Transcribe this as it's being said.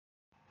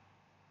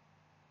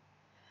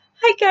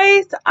Hi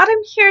guys,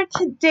 Autumn here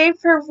today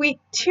for week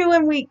 2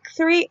 and week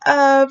 3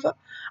 of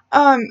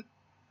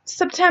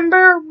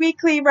September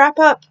weekly wrap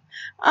up.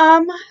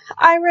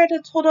 I read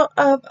a total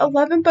of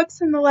 11 books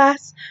in the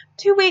last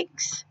 2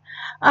 weeks.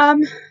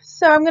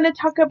 So I'm going to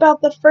talk about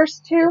the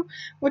first two,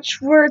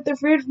 which were the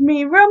Read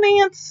Me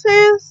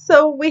romances.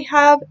 So we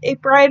have A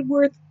Bride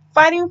Worth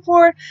Fighting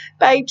For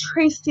by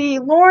Tracy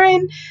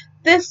Lauren.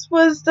 This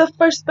was the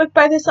first book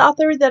by this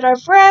author that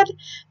I've read.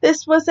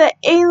 This was an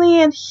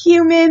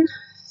alien-human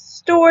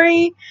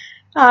story.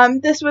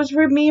 This was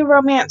Read Me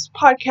Romance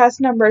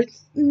podcast number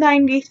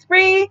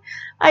 93.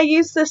 I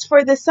used this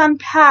for the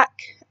Sunpack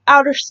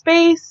Outer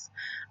Space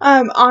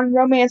on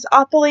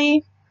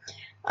Romanceopoly.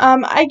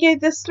 I gave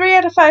this 3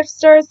 out of 5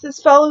 stars.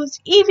 This follows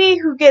Evie,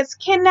 who gets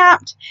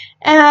kidnapped,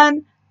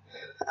 and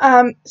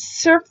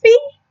Surfy,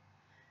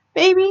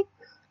 baby,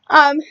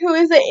 who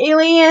is an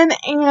alien,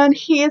 and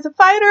he is a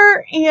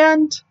fighter,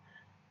 and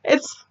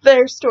it's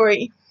their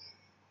story.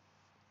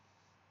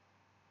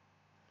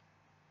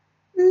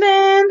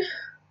 Then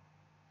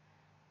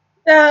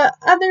the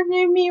other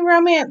Read Me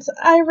romance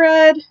I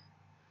read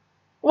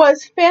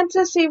was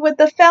Fantasy with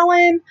the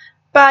Felon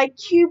by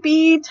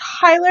QB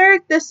Tyler.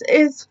 This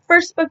is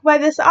first book by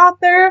this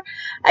author.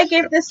 I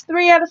gave this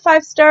 3 out of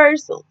 5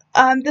 stars.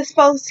 This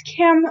follows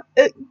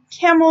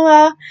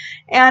Camilla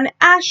and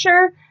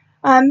Asher.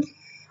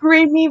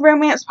 Read Me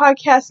Romance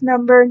podcast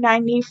number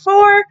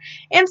 94.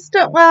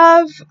 Instant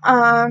Love.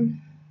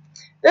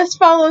 This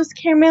follows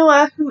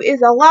Camilla, who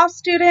is a law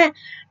student,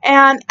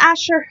 and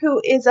Asher,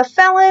 who is a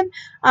felon,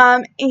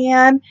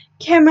 and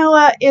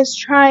Camilla is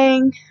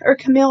trying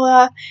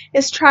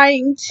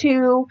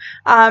to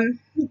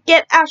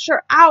get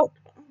Asher out,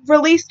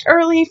 released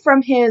early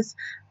from his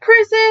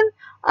prison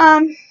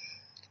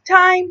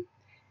time,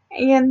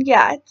 and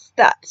yeah, it's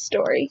that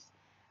story.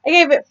 I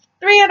gave it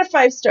 3 out of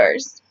 5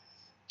 stars.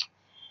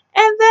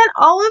 And then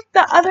all of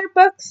the other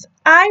books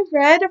I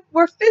read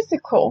were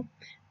physical,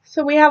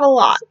 so we have a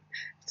lot.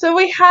 So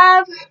we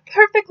have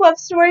Perfect Love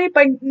Story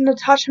by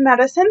Natasha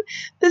Madison.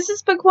 This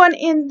is book 1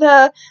 in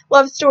the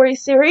Love Story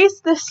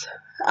series. This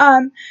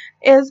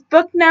is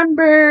book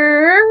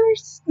number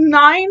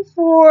 9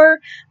 for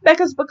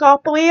Becca's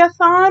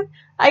Bookopoly-a-thon.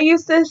 I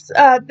used this,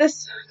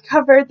 this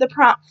covered the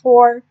prompt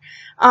for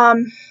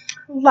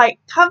light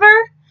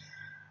cover.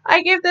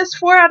 I gave this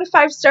 4 out of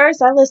 5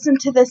 stars. I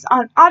listened to this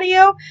on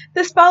audio.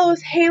 This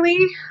follows Haley,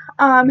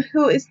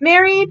 who is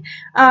married,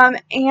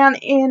 and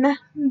in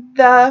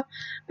the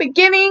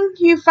beginning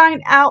you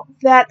find out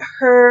that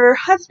her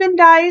husband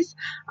dies,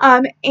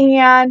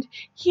 and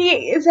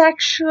he is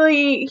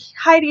actually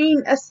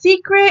hiding a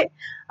secret,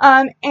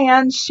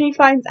 and she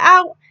finds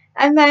out,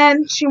 and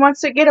then she wants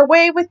to get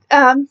away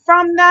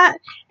from that,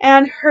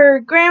 and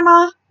her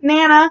grandma,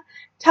 Nana,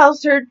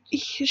 tells her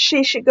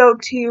she should go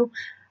to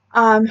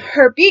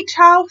her beach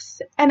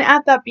house, and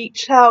at that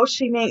beach house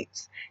she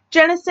meets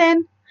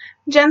Jensen,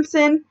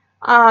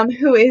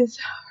 who is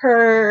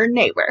her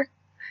neighbor.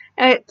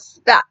 And it's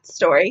that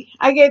story.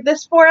 I gave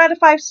this 4 out of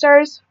 5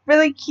 stars.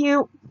 Really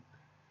cute.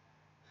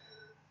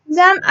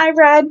 Then I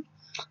read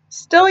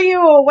Steal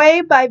You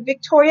Away by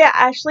Victoria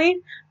Ashley.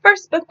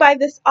 First book by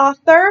this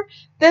author.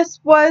 This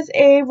was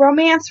a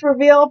romance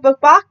reveal book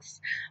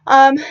box.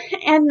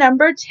 And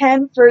number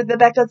 10 for the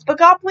Becca's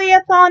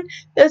Bookopoly-a-thon.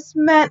 This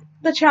meant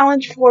the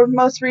challenge for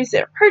most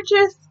recent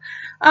purchase.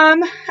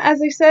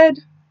 As I said,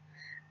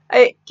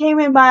 it came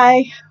in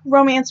my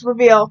romance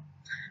reveal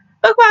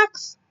book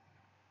box.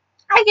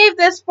 I gave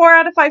this 4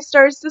 out of 5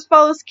 stars. This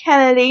follows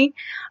Kennedy,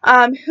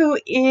 who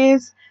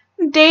is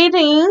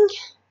dating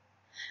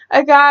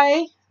a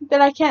guy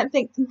that I can't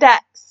think,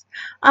 Dex.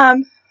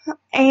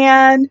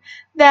 And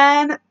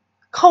then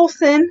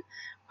Coulson,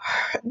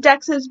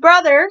 Dex's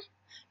brother,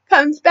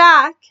 comes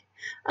back,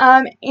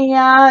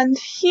 and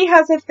he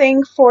has a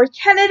thing for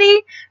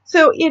Kennedy,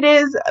 so it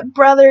is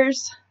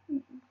brother's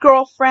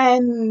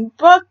girlfriend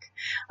book.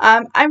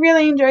 I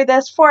really enjoyed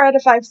this, 4 out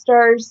of 5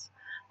 stars,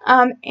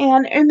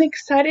 and I'm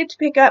excited to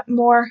pick up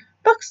more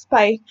books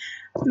by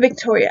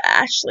Victoria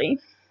Ashley.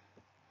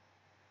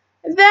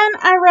 Then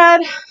I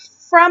read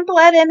From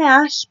Blood and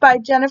Ash by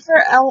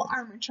Jennifer L.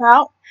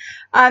 Armentrout.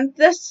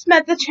 This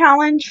met the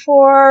challenge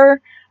for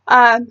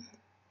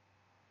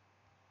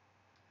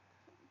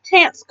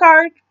chance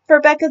card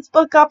for Becca's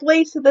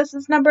Bookopoly, so this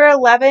is number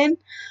 11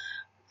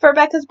 for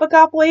Becca's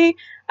Bookopoly.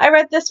 I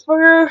read this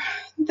for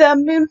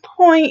the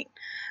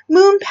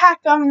Moonpack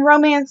on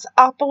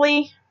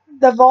Romanceopoly,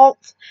 The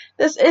Vault.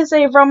 This is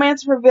a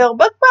romance reveal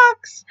book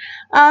box.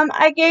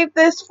 I gave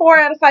this 4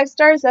 out of 5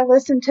 stars. I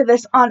listened to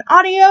this on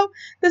audio.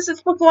 This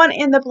is book 1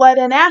 in the Blood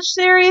and Ash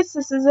series.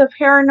 This is a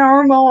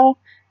paranormal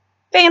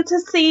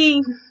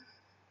fantasy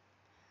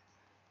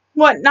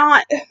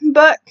whatnot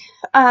book.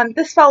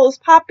 This follows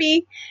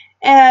Poppy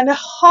and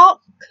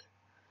Hawk.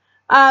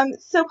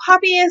 So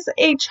Poppy is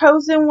a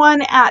chosen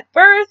one at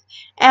birth,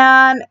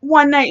 and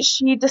one night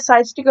she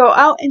decides to go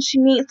out and she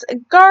meets a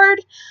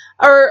guard,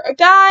 or a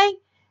guy,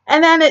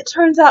 and then it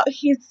turns out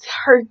he's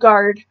her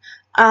guard,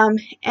 and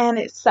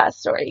it's that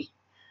story.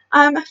 4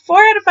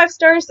 out of 5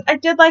 stars. I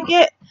did like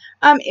it.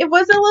 It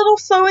was a little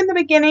slow in the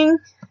beginning,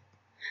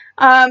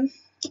 and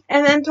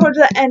then towards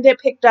the end it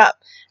picked up.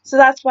 So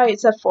that's why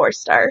it's a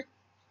 4-star.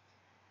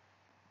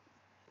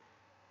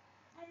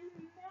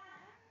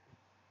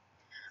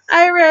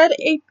 I read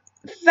A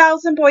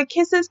Thousand Boy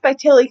Kisses by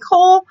Tilly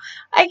Cole.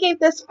 I gave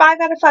this 5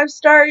 out of 5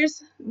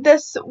 stars.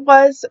 This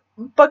was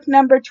book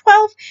number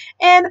 12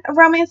 in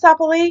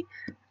Romanceopoly,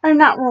 or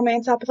not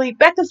Romanceopoly,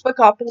 Becca's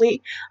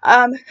Bookopoly.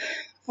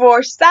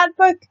 For Sad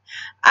Book,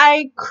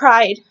 I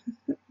cried.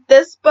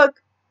 This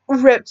book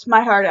ripped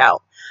my heart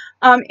out.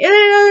 It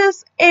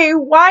is a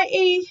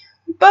YA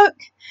book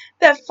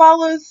that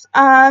follows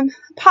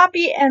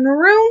Poppy and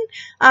Rune.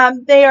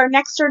 They are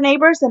next door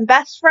neighbors and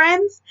best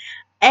friends,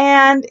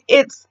 and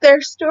it's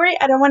their story.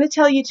 I don't want to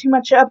tell you too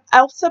much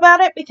else about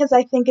it because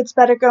I think it's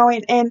better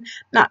going in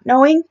not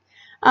knowing.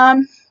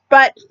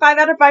 But 5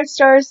 out of 5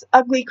 stars,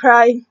 ugly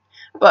cry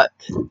book.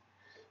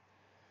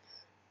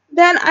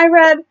 Then I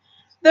read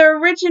The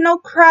Original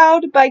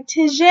Crowd by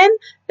Tijin.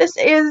 This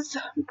is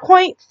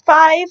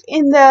 0.5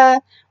 in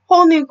the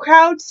Whole New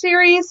Crowd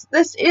series.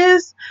 This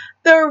is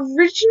the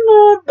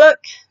original book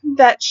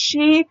that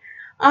she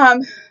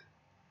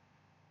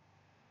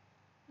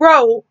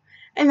wrote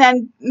and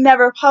then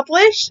never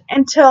published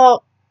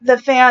until the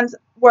fans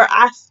were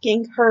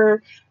asking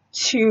her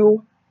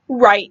to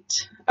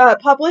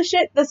publish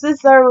it. This is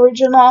the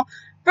original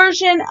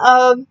version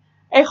of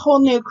A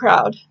Whole New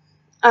Crowd.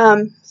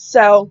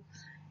 So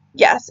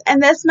yes,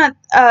 and this month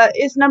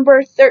is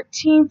number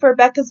 13 for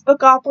Becca's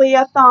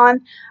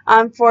Bookopoly-a-thon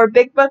for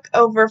Big Book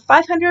over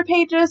 500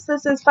 pages.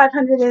 This is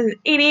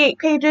 588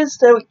 pages,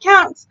 so it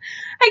counts.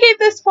 I gave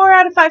this 4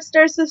 out of 5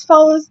 stars. This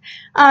follows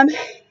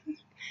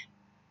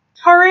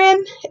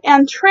Torin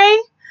and Trey.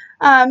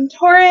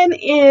 Torin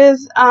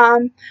is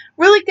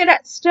really good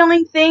at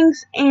stealing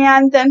things,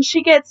 and then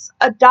she gets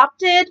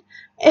adopted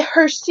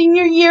her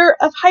senior year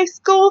of high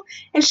school,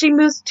 and she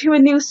moves to a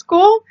new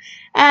school.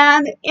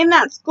 And in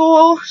that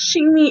school,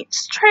 she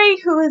meets Trey,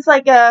 who is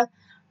like a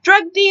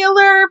drug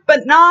dealer,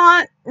 but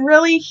not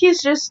really.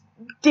 He's just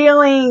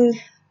dealing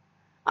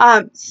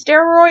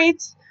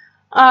steroids.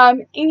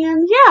 And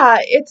yeah,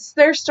 it's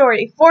their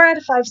story. 4 out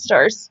of 5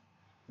 stars.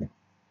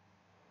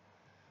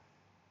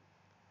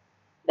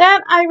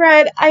 Then I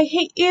read I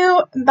Hate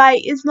You by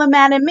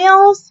Islamata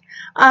Mills.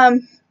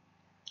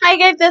 I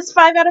gave this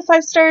 5 out of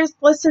 5 stars.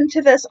 Listen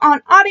to this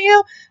on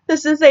audio.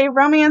 This is a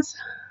romance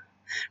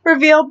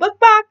reveal book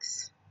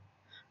box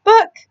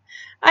book.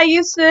 I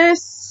used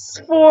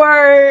this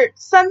for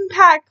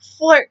Sunpack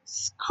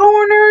Flirt's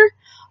Corner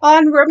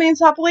on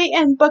Romanceopoly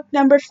and book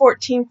number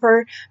 14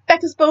 for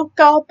Becca's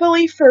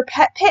Bookopoly for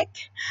Pet Pick,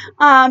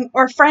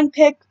 or Friend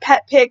Pick,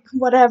 Pet Pick,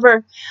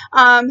 whatever.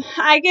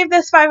 I gave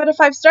this 5 out of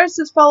 5 stars.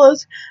 This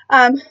follows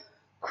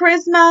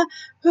Charisma,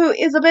 who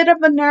is a bit of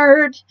a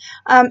nerd,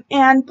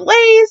 and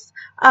Blaze.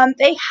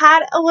 They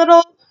had a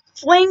little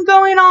fling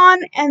going on,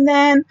 and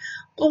then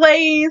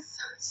Blaze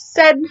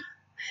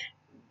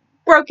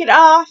broke it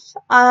off,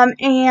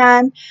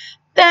 and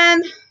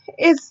then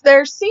it's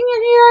their senior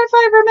year, if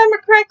I remember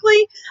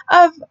correctly,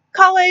 of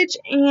college,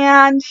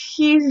 and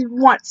he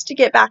wants to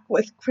get back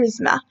with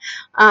Charisma.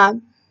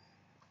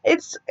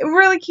 It's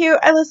really cute.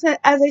 As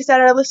I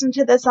said, I listened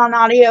to this on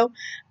audio.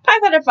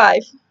 5 out of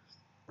 5.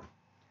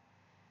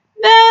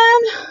 Then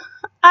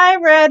I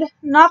read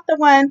Not the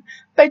One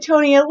by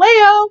Tony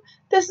Aleo.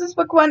 This is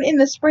book 1 in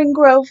the Spring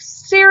Grove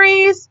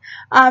series,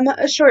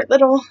 a short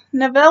little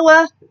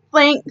novella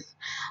length.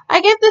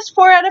 I gave this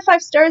 4 out of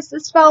 5 stars.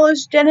 This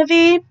follows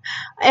Genevieve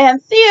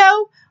and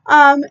Theo,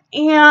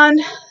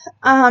 and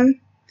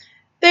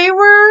they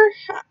were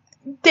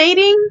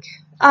dating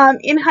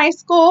in high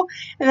school,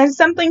 and then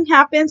something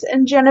happens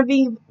and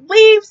Genevieve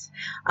leaves,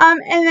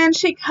 and then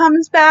she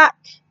comes back.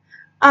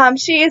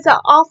 She is an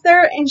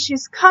author, and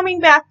she's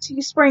coming back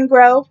to Spring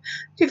Grove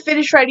to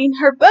finish writing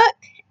her book,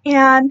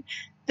 and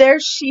there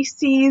she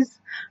sees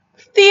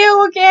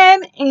Theo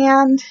again,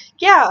 and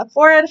yeah,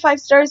 4 out of 5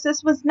 stars.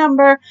 This was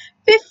number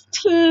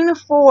 15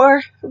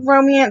 for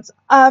romance,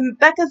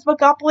 Becca's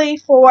Bookopoly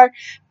for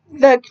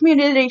the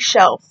Community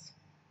Shelf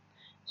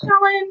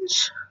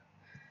Challenge.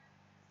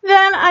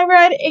 Then I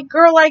read A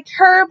Girl Like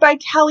Her by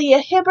Talia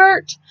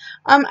Hibbert.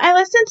 I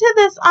listened to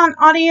this on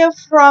audio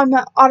from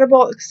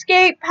Audible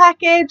Escape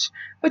package,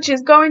 which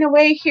is going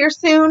away here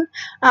soon.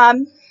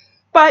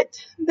 But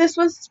this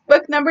was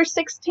book number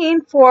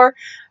 16 for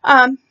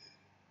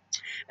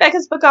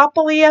Becca's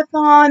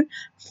Bookopoly-a-thon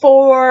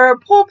for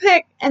Poll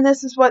Pick, and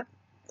this is what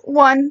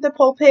won the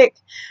Poll Pick.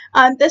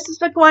 This is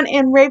book 1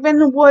 in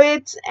Raven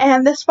Woods,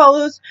 and this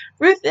follows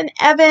Ruth and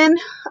Evan,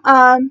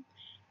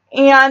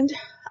 and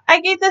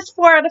I gave this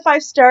 4 out of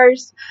 5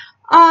 stars.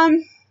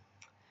 The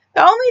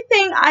only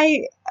thing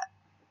I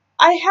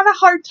have a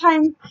hard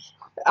time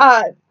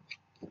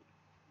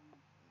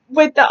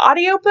with the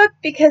audiobook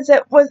because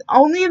it was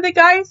only the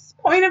guy's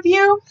point of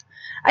view.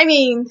 I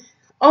mean,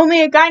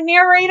 only a guy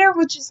narrator,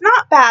 which is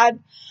not bad.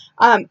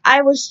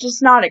 I was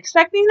just not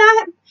expecting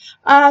that.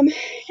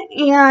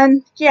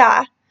 And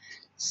yeah,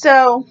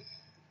 so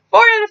 4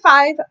 out of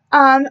 5.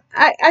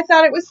 I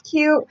thought it was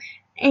cute,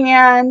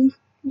 and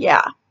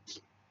yeah.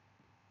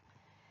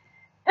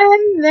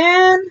 And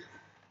then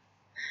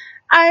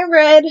I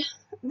read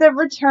The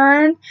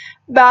Return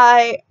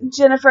by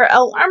Jennifer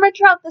L.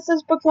 Armentrout. This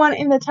is book 1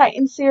 in the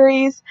Titan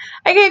series.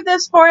 I gave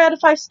this 4 out of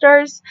 5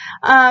 stars.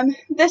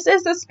 This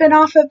is a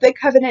spin-off of the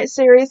Covenant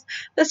series.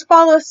 This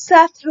follows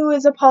Seth, who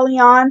is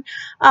Apollyon,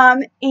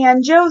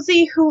 and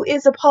Josie, who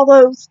is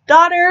Apollo's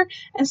daughter,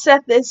 and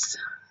Seth is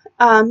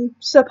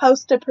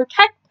supposed to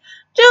protect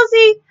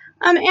Josie.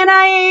 And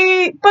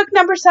I book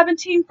number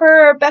 17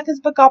 for Becca's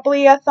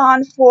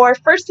Bookopoly-a-thon for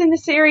first in the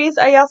series.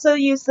 I also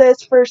use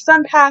this for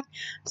Sunpack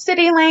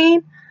City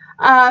Lane,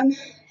 and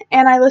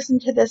I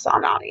listened to this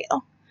on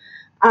audio.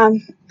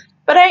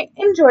 But I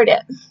enjoyed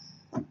it.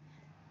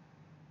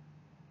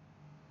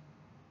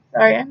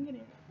 Sorry, I'm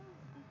getting...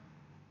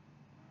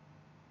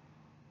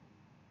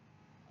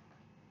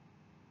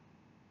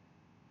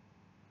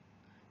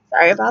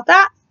 Sorry about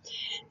that.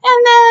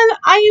 And then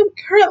I am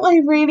currently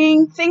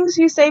reading Things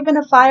You Save in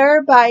a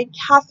Fire by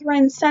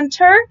Catherine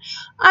Center.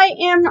 I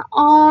am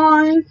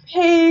on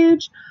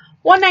page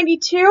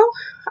 192.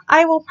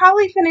 I will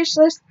probably finish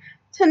this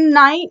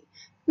tonight,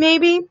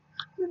 maybe,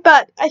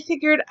 but I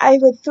figured I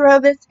would throw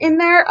this in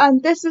there.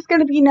 This is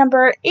going to be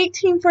number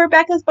 18 for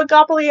Becca's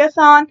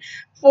Bookopoly-a-thon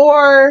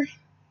for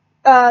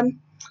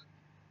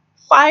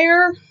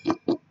fire,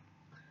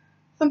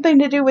 something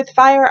to do with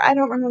fire. I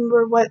don't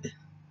remember what.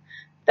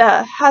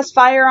 Has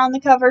fire on the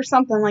cover,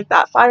 something like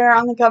that, fire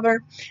on the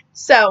cover.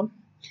 So,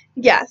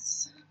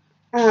 yes,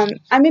 I'm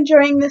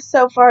enjoying this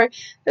so far.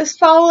 This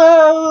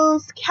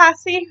follows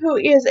Cassie, who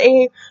is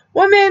a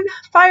woman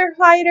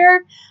firefighter,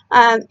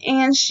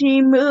 and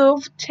she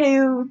moved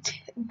to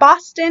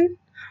Boston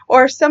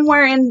or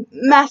somewhere in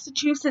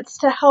Massachusetts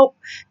to help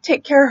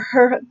take care of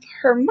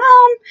her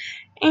mom,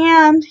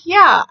 and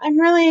yeah, I'm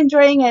really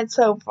enjoying it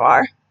so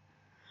far.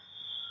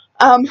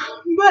 But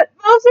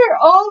those are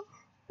all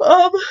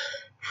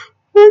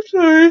I'm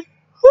sorry.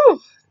 Whew.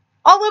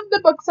 All of the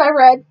books I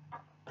read.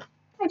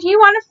 If you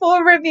want a full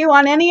review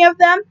on any of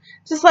them,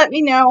 just let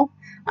me know.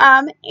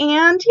 And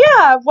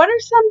yeah, what are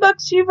some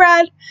books you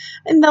read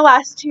in the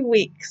last 2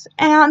 weeks?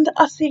 And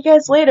I'll see you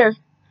guys later.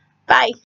 Bye.